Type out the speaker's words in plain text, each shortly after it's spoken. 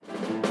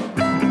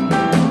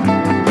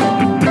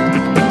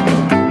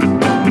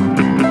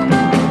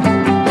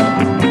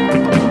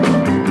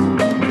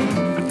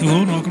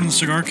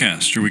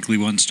CigarCast, your weekly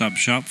one-stop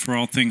shop for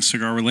all things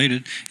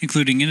cigar-related,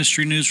 including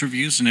industry news,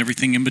 reviews, and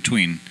everything in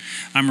between.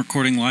 I'm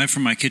recording live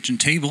from my kitchen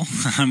table.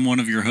 I'm one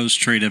of your hosts,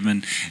 Trae,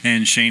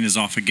 and Shane is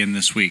off again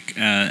this week.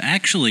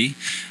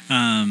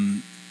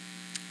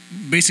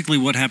 Basically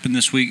what happened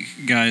this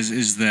week, guys,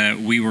 is that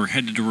we were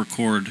headed to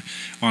record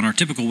on our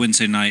typical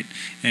Wednesday night,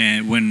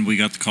 and when we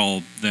got the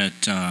call that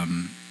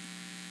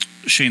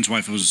Shane's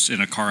wife was in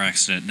a car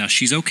accident. Now,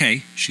 she's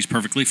okay. She's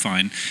perfectly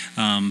fine.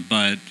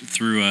 But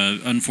through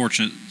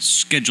unfortunate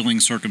scheduling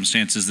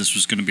circumstances, this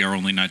was going to be our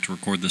only night to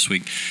record this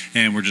week,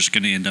 and we're just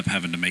going to end up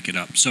having to make it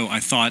up. So I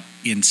thought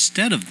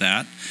instead of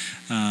that,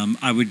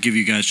 I would give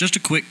you guys just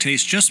a quick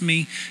taste, just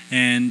me,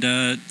 and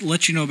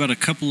let you know about a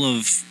couple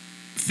of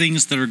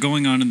things that are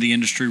going on in the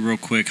industry real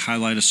quick,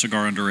 highlight a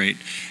cigar under 8,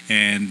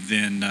 and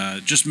then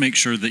just make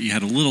sure that you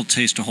had a little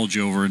taste to hold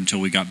you over until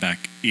we got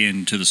back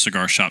into the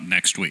cigar shop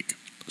next week.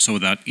 So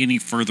without any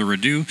further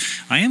ado,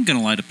 I am going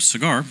to light up a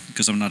cigar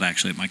because I'm not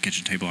actually at my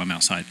kitchen table. I'm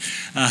outside.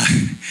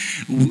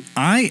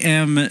 I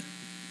am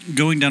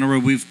going down a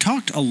road. We've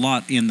talked a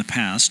lot in the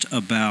past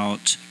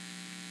about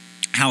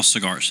house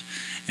cigars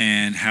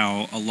and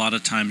how a lot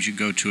of times you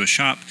go to a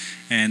shop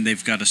and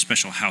they've got a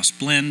special house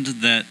blend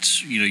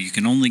that you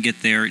can only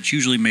get there. It's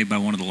usually made by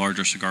one of the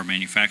larger cigar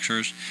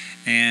manufacturers.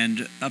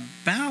 And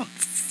about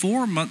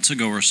 4 months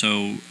ago or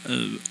so,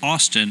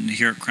 Austin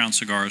here at Crown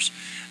Cigars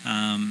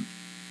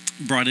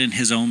brought in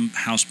his own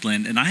house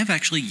blend, and I have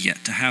actually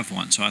yet to have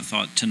one, so I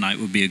thought tonight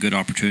would be a good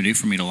opportunity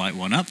for me to light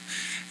one up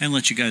and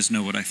let you guys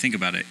know what I think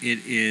about it. It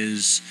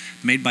is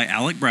made by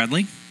Alec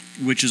Bradley,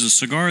 which is a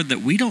cigar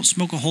that we don't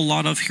smoke a whole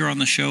lot of here on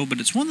the show,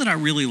 but it's one that I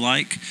really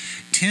like.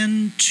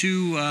 Tend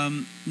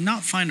to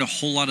not find a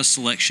whole lot of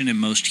selection in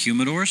most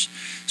humidors,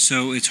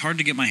 so it's hard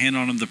to get my hand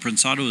on them. The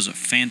Prensado is a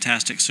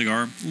fantastic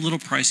cigar, a little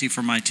pricey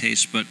for my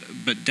taste, but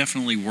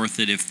definitely worth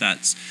it if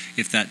that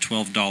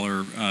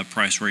 $12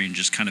 price range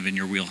is kind of in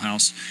your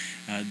wheelhouse.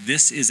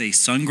 This is a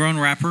sun-grown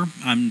wrapper.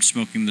 I'm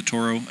smoking the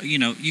Toro.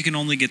 You can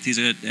only get these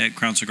at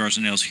Crown Cigars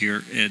and Ales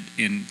here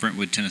in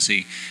Brentwood,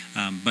 Tennessee,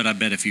 but I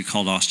bet if you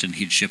called Austin,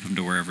 he'd ship them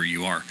to wherever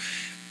you are.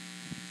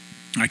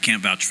 I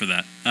can't vouch for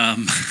that,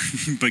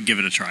 but give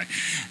it a try.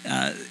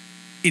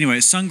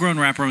 Anyway, sun-grown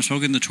wrapper. I'm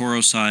smoking the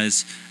Toro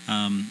size.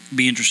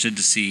 Be interested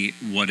to see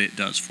what it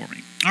does for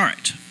me. All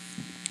right,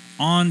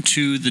 on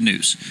to the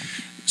news.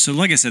 So,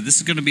 like I said, this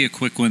is going to be a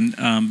quick one,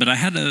 but I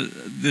had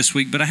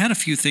a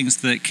few things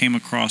that came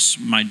across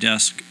my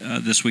desk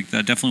this week that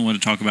I definitely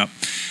want to talk about.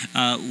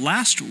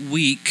 Last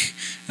week,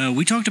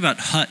 we talked about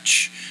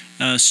Hutch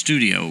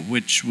Studio,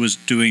 which was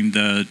doing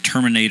the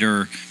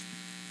Terminator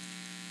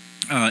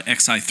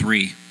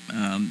XI3,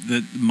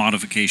 the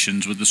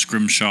modifications with the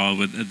scrimshaw,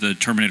 with the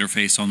Terminator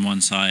face on one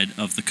side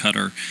of the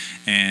cutter,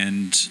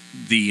 and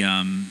the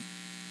and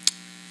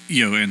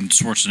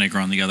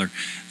Schwarzenegger on the other.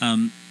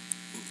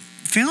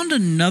 Found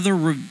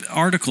another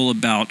article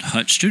about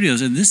Hutch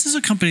Studios, and this is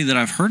a company that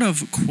I've heard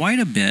of quite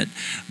a bit,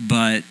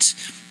 but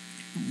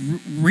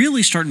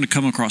really starting to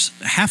come across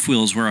Half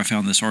Wheels where I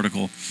found this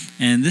article,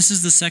 and this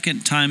is the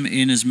second time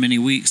in as many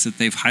weeks that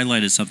they've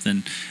highlighted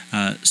something.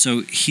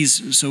 So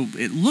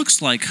it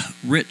looks like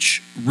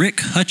Rick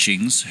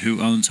Hutchings, who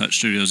owns Hutch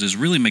Studios, is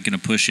really making a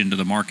push into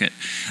the market.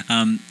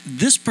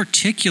 This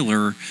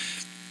particular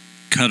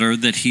cutter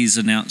that he's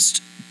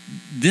announced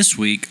this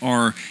week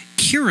are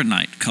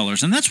Kirinite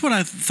colors, and that's what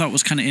I thought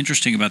was kind of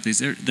interesting about these.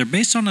 They're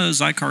based on a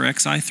Zycar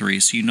XI3,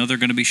 so they're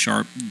going to be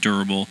sharp,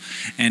 durable,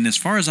 and as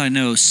far as I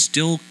know,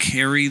 still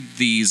carry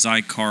the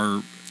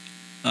Zycar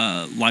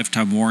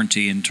lifetime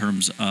warranty in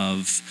terms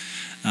of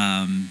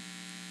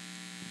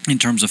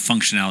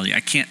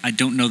functionality. I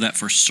don't know that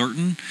for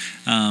certain,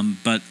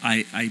 but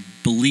I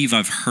believe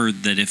I've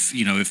heard that if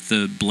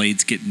the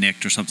blades get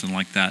nicked or something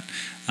like that,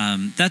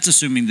 that's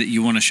assuming that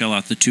you want to shell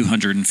out the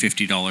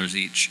 $250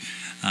 each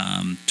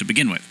to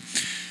begin with.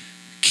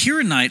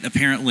 Kirinite,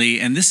 apparently,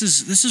 and this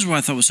is what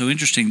I thought was so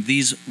interesting.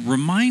 These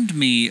remind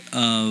me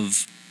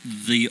of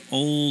the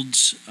old.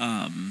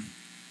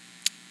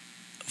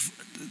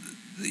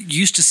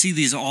 Used to see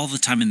these all the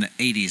time in the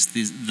 80s.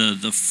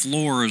 The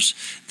floors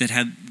that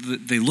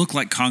they look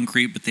like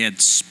concrete, but they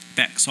had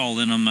specks all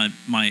in them.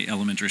 My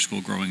elementary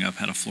school growing up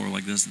had a floor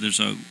like this.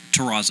 There's a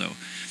terrazzo.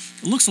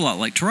 It looks a lot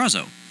like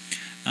terrazzo.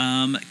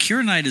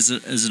 Kirinite is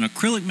an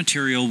acrylic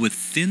material with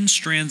thin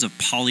strands of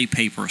poly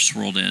paper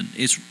swirled in.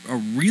 It's a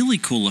really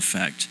cool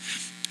effect,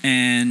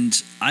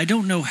 and I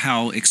don't know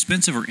how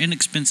expensive or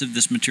inexpensive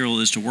this material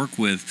is to work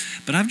with,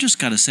 but I've just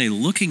got to say,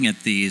 looking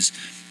at these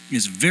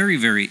is very,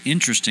 very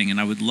interesting,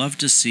 and I would love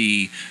to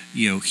see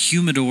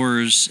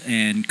humidors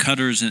and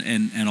cutters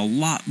and a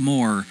lot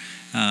more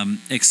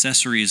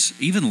accessories,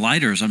 even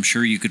lighters. I'm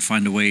sure you could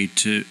find a way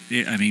to.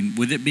 I mean,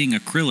 with it being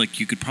acrylic,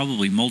 you could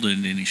probably mold it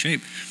into any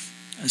shape.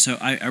 So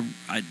I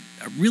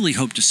really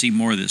hope to see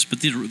more of this, but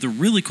they're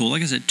really cool.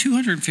 Like I said,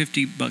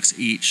 $250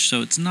 each,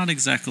 so it's not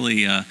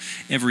exactly a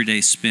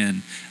everyday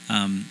spin.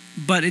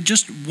 But it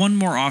just one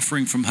more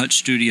offering from Hutch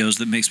Studios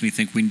that makes me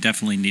think we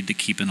definitely need to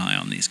keep an eye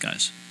on these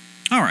guys.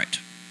 All right.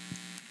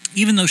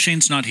 Even though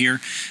Shane's not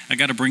here, I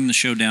got to bring the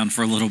show down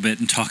for a little bit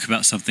and talk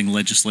about something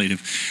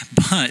legislative.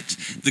 But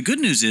the good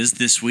news is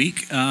this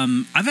week,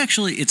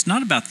 it's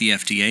not about the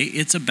FDA.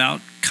 It's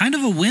about kind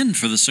of a win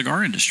for the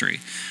cigar industry.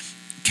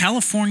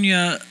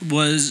 California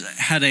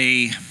had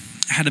a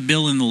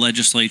bill in the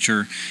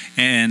legislature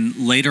and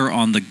later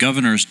on the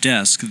governor's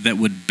desk that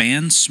would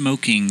ban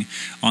smoking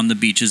on the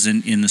beaches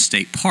in the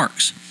state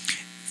parks.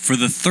 For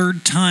the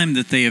third time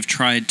that they have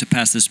tried to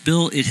pass this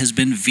bill, it has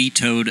been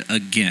vetoed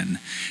again.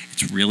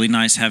 It's really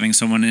nice having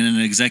someone in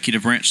an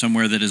executive branch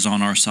somewhere that is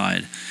on our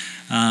side.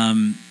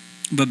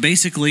 But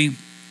basically,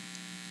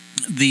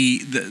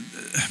 the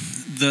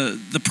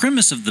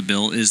premise of the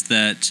bill is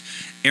that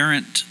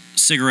errant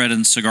cigarette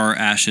and cigar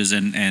ashes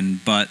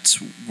and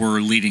butts were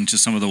leading to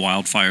some of the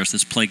wildfires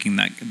that's plaguing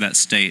that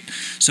state.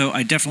 So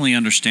I definitely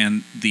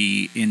understand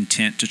the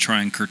intent to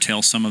try and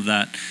curtail some of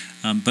that.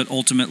 But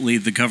ultimately,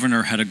 the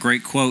governor had a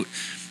great quote,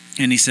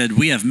 and he said,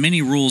 "We have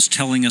many rules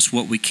telling us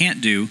what we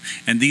can't do,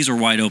 and these are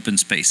wide open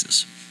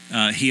spaces."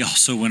 He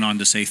also went on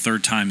to say,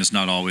 "Third time is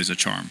not always a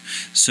charm."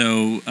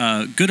 So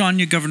good on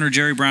you, Governor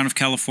Jerry Brown of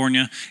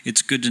California.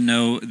 It's good to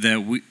know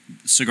that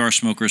cigar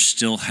smokers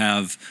still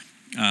have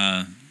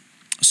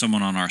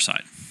someone on our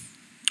side.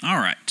 All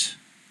right.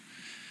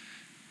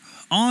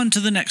 On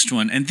to the next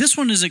one. And this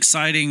one is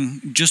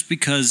exciting just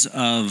because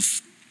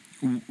of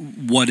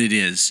what it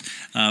is.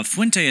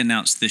 Fuente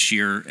announced this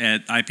year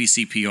at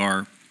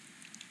IPCPR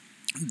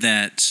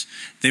that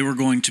they were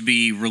going to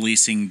be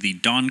releasing the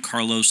Don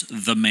Carlos,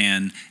 The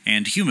Man,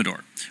 and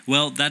Humidor.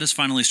 Well, that has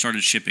finally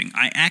started shipping.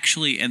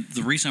 And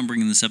the reason I'm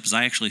bringing this up is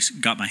I actually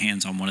got my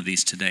hands on one of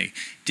these today.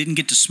 Didn't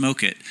get to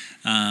smoke it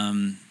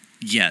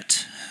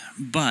yet,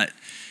 but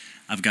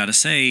I've got to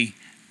say,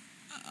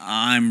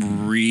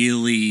 I'm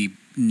really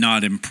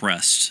not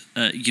impressed.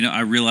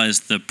 I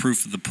realize the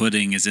proof of the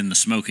pudding is in the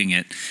smoking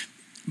it,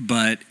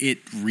 but it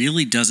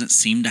really doesn't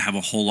seem to have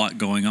a whole lot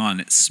going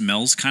on. It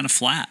smells kind of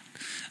flat.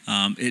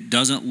 It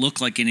doesn't look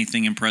like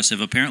anything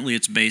impressive. Apparently,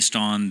 it's based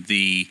on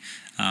the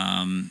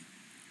Don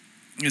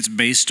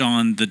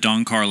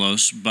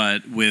Carlos,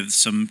 but with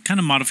some kind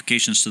of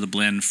modifications to the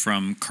blend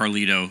from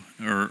Carlito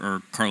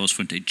or Carlos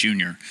Fuente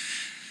Jr.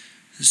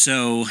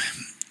 So,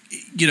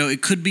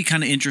 it could be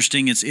kind of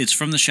interesting. It's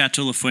from the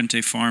Chateau La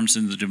Fuente farms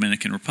in the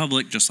Dominican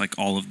Republic, just like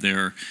all of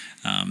their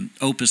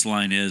Opus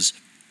line is.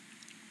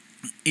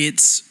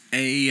 It's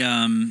a,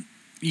 and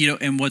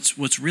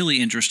what's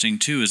really interesting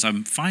too is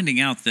I'm finding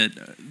out that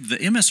the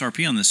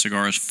MSRP on this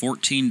cigar is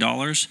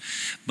 $14,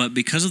 but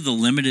because of the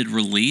limited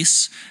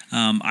release,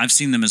 I've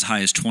seen them as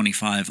high as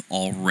 $25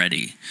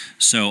 already.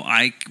 So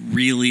I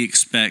really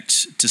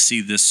expect to see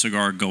this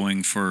cigar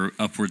going for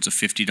upwards of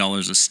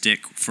 $50 a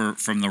stick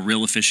from the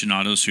real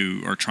aficionados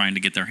who are trying to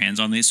get their hands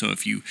on these. So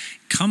if you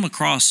come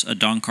across a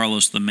Don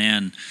Carlos The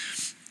Man,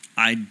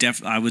 I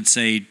would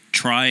say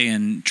try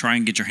and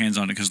get your hands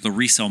on it because the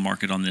resale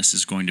market on this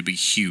is going to be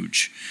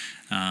huge.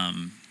 But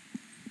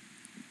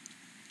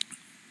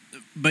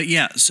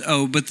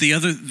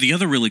the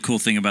other really cool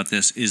thing about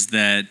this is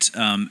that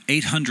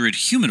 800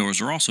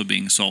 humidors are also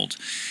being sold,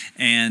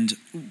 and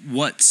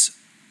what's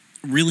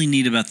really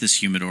neat about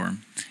this humidor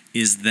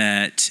is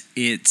that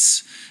it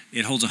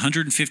holds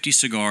 150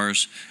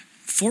 cigars,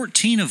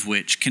 14 of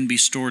which can be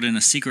stored in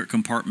a secret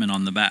compartment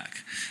on the back.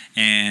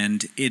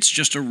 And it's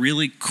just a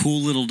really cool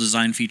little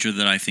design feature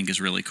that I think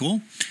is really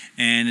cool.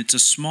 And it's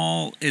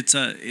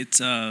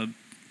a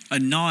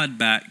nod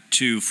back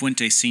to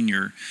Fuente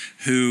Sr.,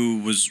 who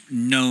was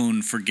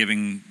known for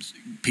giving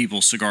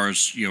people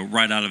cigars,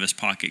 right out of his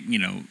pocket,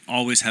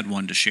 always had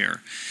one to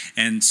share.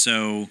 And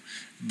so,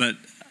 but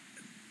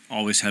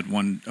always had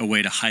a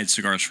way to hide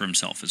cigars for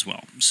himself as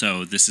well.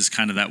 So this is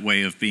kind of that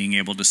way of being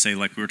able to say,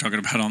 like we were talking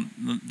about on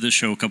the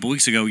show a couple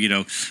weeks ago,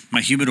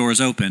 my humidor is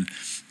open,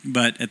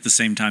 but at the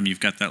same time, you've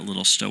got that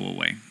little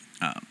stowaway.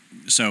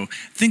 So I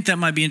think that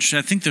might be interesting.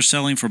 I think they're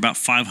selling for about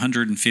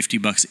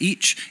 $550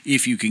 each.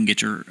 If you can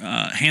get your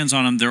hands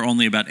on them, they're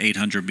only about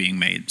 800 being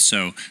made.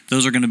 So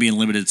those are going to be in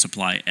limited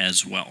supply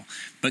as well.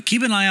 But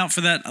keep an eye out for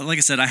that. Like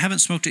I said, I haven't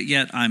smoked it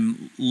yet.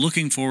 I'm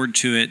looking forward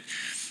to it.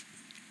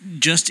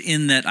 Just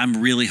in that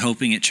I'm really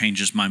hoping it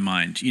changes my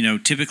mind.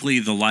 Typically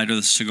the lighter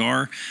the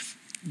cigar,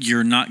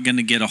 you're not going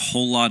to get a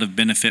whole lot of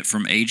benefit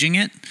from aging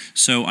it.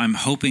 So I'm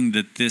hoping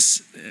that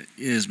this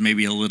is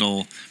maybe a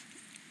little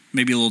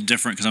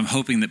different, because I'm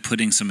hoping that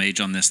putting some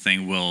age on this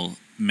thing will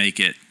make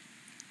it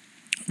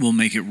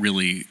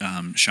really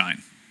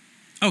shine.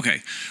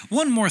 Okay,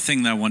 one more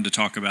thing that I wanted to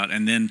talk about,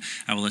 and then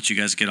I will let you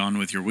guys get on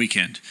with your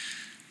weekend.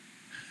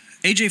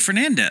 AJ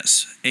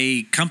Fernandez,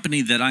 a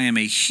company that I am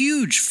a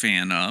huge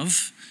fan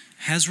of,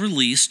 has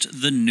released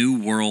the New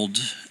World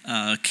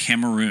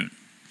Cameroon.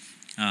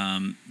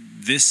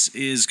 This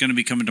is going to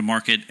be coming to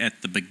market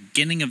at the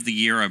beginning of the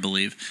year, I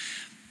believe.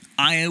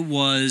 I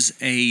was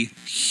a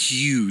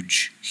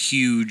huge,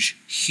 huge,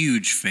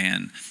 huge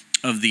fan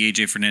of the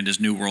AJ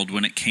Fernandez New World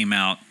when it came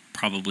out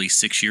probably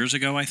 6 years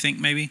ago, I think,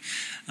 maybe.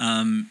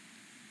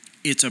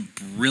 It's a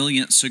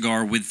brilliant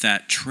cigar with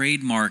that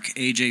trademark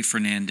AJ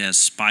Fernandez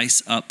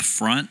spice up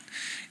front.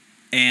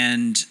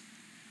 And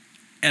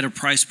at a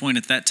price point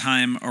at that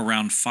time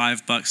around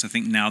 $5. I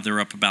think now they're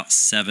up about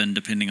 $7,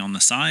 depending on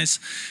the size.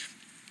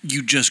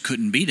 You just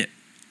couldn't beat it.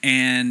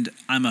 And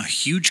I'm a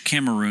huge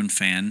Cameroon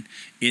fan.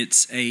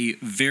 It's a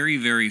very,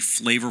 very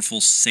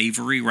flavorful,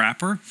 savory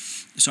wrapper.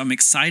 So I'm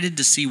excited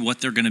to see what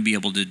they're going to be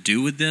able to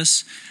do with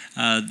this.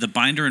 The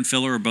binder and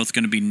filler are both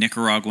going to be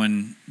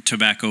Nicaraguan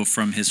tobacco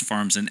from his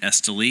farms in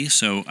Esteli.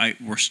 So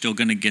we're still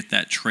going to get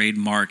that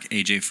trademark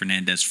AJ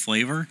Fernandez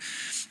flavor.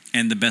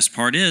 And the best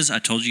part is, I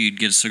told you you'd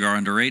get a cigar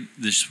under $8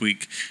 this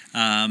week.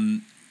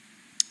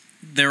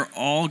 They're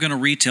all going to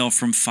retail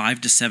from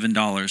 $5 to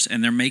 $7,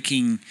 and they're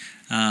making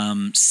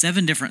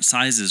 7 different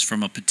sizes,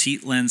 from a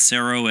Petite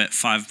Lancero at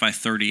 5 by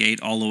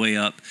 38 all the way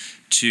up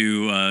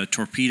to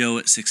Torpedo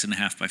at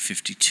 6.5 by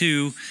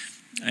 52,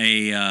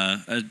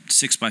 a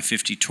 6 by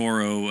 50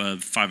 Toro,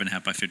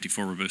 5.5 by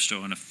 54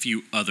 Robusto, and a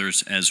few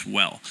others as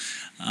well.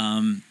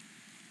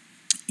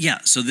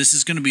 So this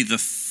is going to be the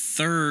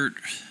third.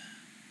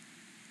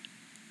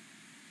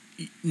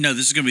 No,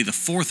 this is going to be the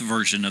 4th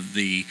version of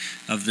the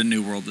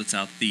New World that's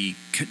out. The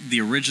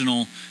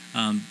original,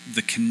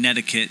 the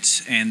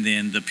Connecticut, and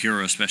then the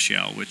Puro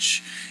Especial,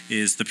 which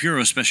is the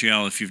Puro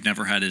Especial. If you've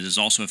never had it, is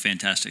also a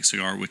fantastic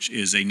cigar, which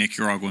is a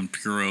Nicaraguan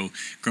Puro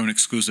grown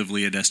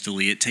exclusively at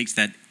Esteli. It takes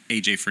that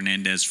AJ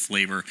Fernandez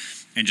flavor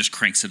and just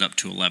cranks it up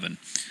to 11.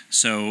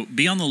 So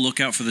be on the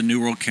lookout for the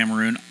New World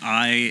Cameroon.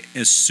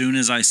 As soon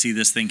as I see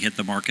this thing hit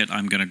the market,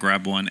 I'm going to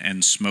grab one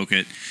and smoke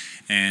it.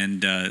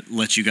 And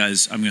let you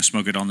guys, I'm going to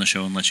smoke it on the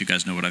show and let you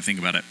guys know what I think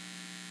about it.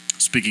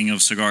 Speaking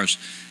of cigars,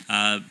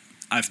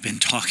 I've been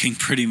talking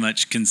pretty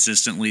much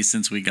consistently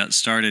since we got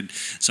started,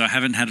 so I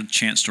haven't had a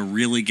chance to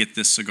really get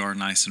this cigar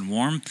nice and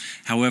warm.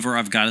 However,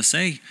 I've got to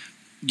say,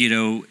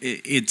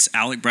 it's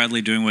Alec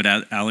Bradley doing what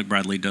Alec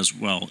Bradley does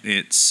well.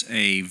 It's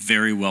a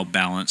very well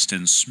balanced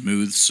and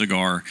smooth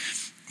cigar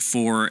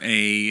for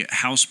a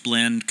house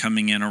blend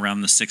coming in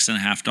around the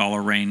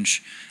 $6.50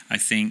 range. I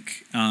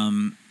think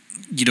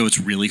it's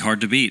really hard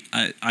to beat.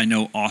 I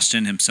know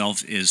Austin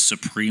himself is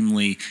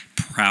supremely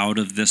proud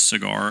of this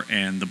cigar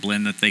and the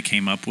blend that they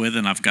came up with,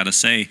 and I've got to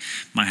say,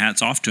 my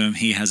hat's off to him.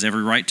 He has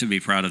every right to be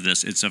proud of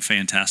this. It's a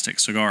fantastic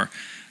cigar.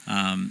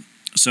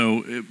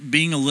 So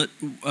being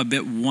a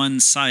bit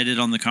one-sided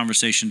on the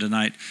conversation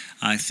tonight,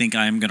 I think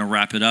I am going to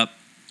wrap it up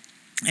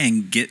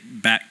and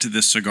get back to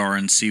this cigar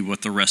and see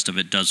what the rest of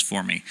it does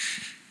for me.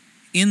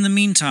 In the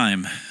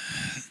meantime,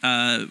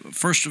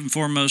 first and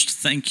foremost,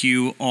 thank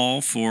you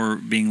all for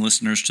being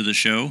listeners to the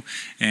show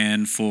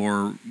and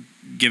for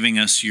giving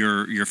us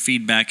your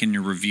feedback and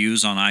your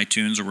reviews on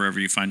iTunes or wherever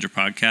you find your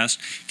podcast.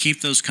 Keep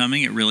those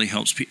coming. It really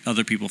helps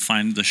other people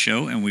find the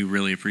show, and we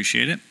really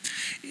appreciate it.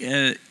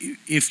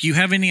 If you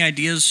have any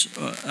ideas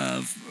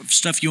of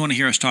stuff you want to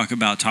hear us talk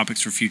about,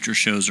 topics for future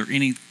shows, or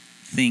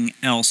anything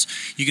else,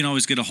 you can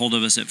always get a hold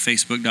of us at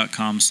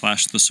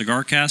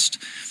facebook.com/thecigarcast.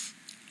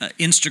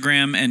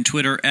 Instagram and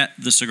Twitter at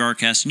The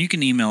CigarCast, and you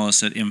can email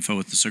us at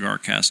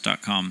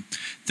info@thecigarcast.com.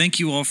 Thank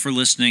you all for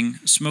listening.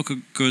 Smoke a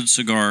good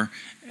cigar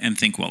and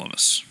think well of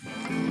us.